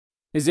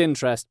His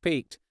interest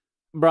piqued.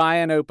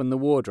 Brian opened the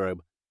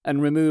wardrobe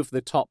and removed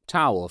the top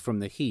towel from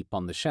the heap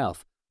on the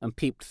shelf and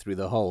peeped through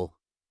the hole.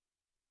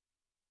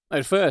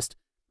 At first,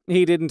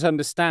 he didn't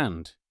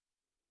understand,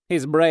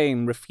 his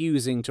brain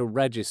refusing to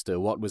register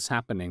what was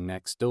happening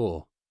next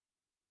door.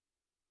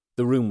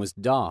 The room was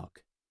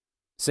dark,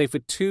 save for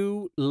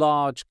two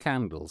large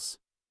candles,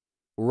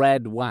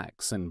 red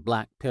wax and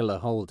black pillar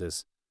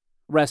holders,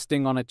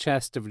 resting on a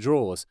chest of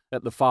drawers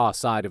at the far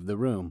side of the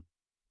room.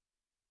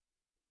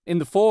 In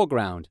the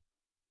foreground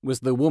was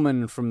the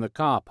woman from the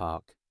car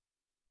park,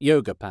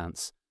 yoga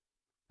pants,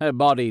 her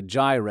body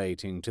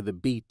gyrating to the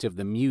beat of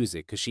the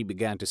music as she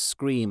began to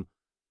scream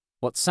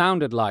what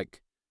sounded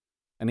like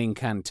an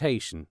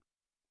incantation.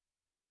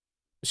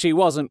 She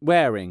wasn't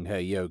wearing her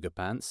yoga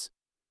pants,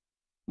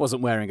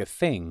 wasn't wearing a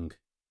thing.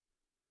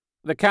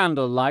 The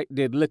candlelight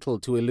did little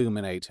to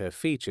illuminate her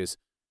features,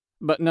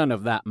 but none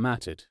of that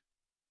mattered.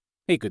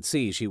 He could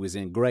see she was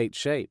in great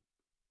shape,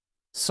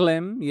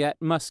 slim yet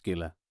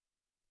muscular.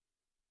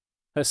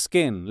 Her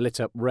skin lit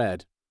up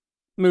red,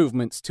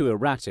 movements too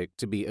erratic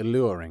to be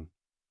alluring.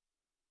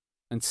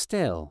 And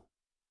still,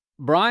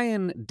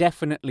 Brian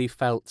definitely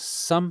felt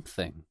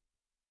something,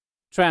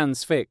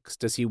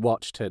 transfixed as he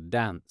watched her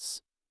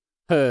dance,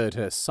 heard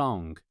her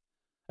song,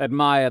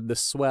 admired the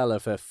swell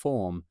of her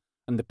form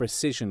and the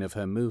precision of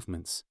her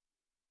movements.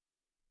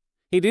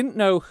 He didn't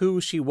know who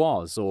she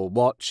was or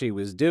what she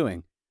was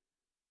doing,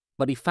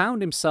 but he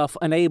found himself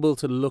unable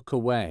to look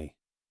away.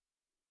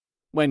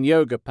 When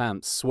yoga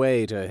pants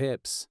swayed her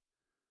hips,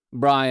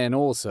 Brian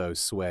also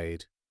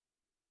swayed.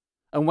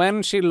 And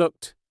when she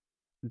looked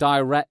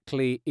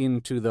directly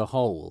into the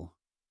hole,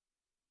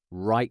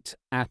 right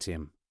at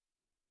him,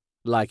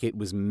 like it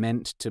was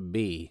meant to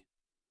be,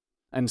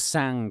 and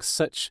sang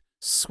such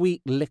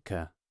sweet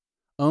liquor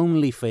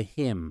only for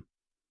him,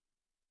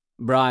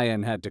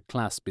 Brian had to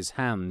clasp his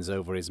hands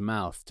over his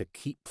mouth to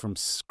keep from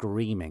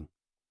screaming.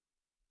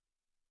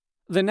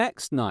 The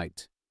next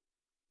night,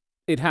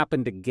 it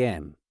happened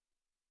again.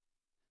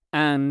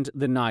 And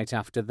the night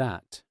after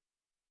that.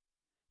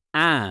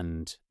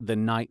 And the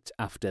night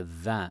after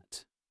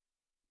that.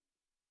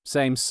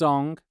 Same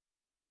song,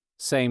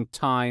 same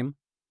time,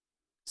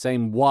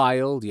 same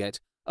wild yet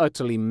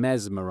utterly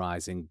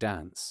mesmerising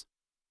dance.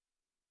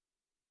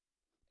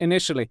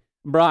 Initially,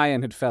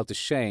 Brian had felt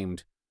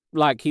ashamed,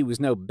 like he was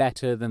no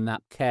better than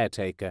that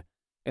caretaker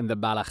in the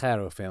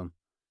Balajero film.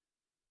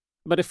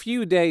 But a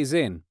few days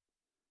in,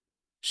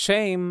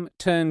 shame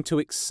turned to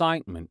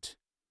excitement,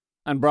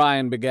 and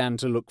Brian began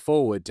to look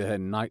forward to her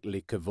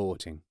nightly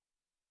cavorting.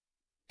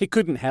 He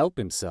couldn't help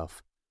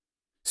himself.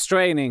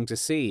 Straining to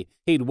see,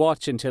 he'd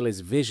watch until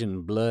his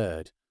vision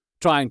blurred,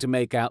 trying to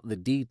make out the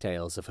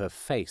details of her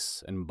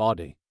face and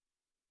body.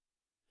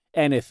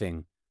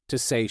 Anything to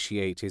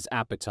satiate his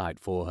appetite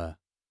for her.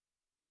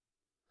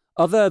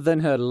 Other than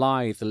her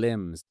lithe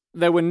limbs,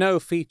 there were no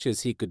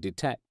features he could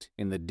detect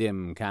in the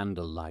dim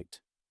candlelight.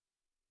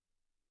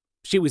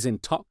 She was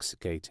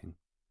intoxicating.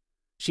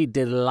 She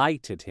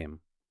delighted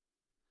him,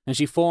 and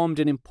she formed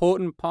an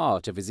important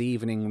part of his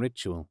evening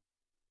ritual.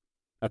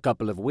 A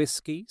couple of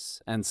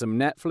whiskies and some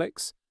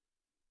Netflix,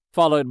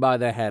 followed by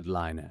the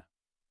headliner.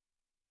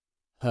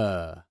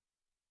 Her.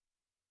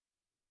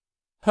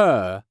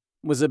 Her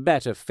was a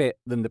better fit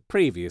than the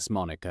previous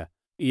moniker,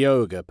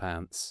 yoga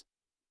pants.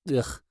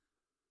 Ugh,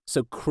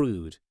 so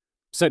crude,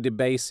 so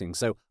debasing,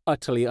 so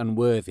utterly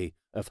unworthy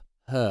of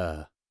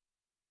her.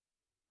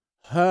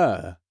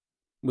 Her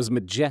was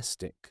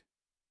majestic.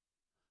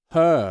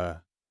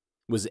 Her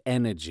was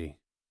energy.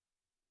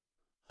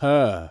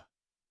 Her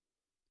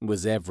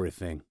was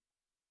everything.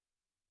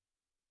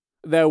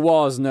 There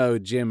was no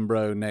gym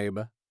bro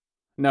neighbor,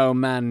 no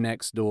man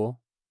next door,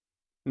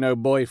 no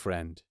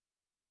boyfriend,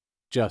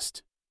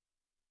 just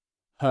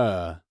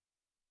her.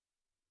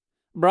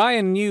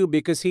 Brian knew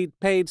because he'd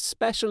paid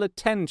special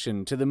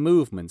attention to the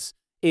movements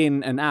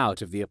in and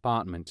out of the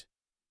apartment.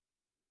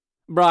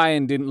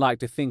 Brian didn't like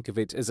to think of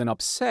it as an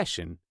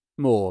obsession,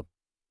 more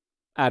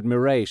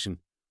admiration.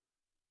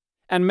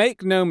 And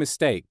make no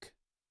mistake,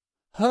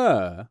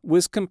 her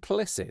was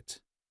complicit.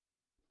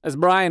 As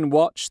Brian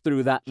watched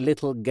through that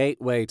little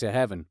gateway to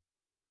heaven,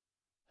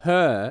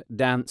 her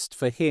danced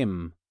for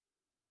him.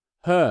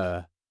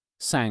 Her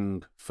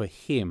sang for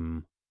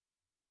him.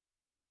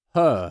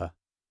 Her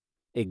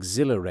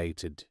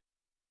exhilarated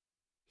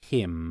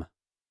him.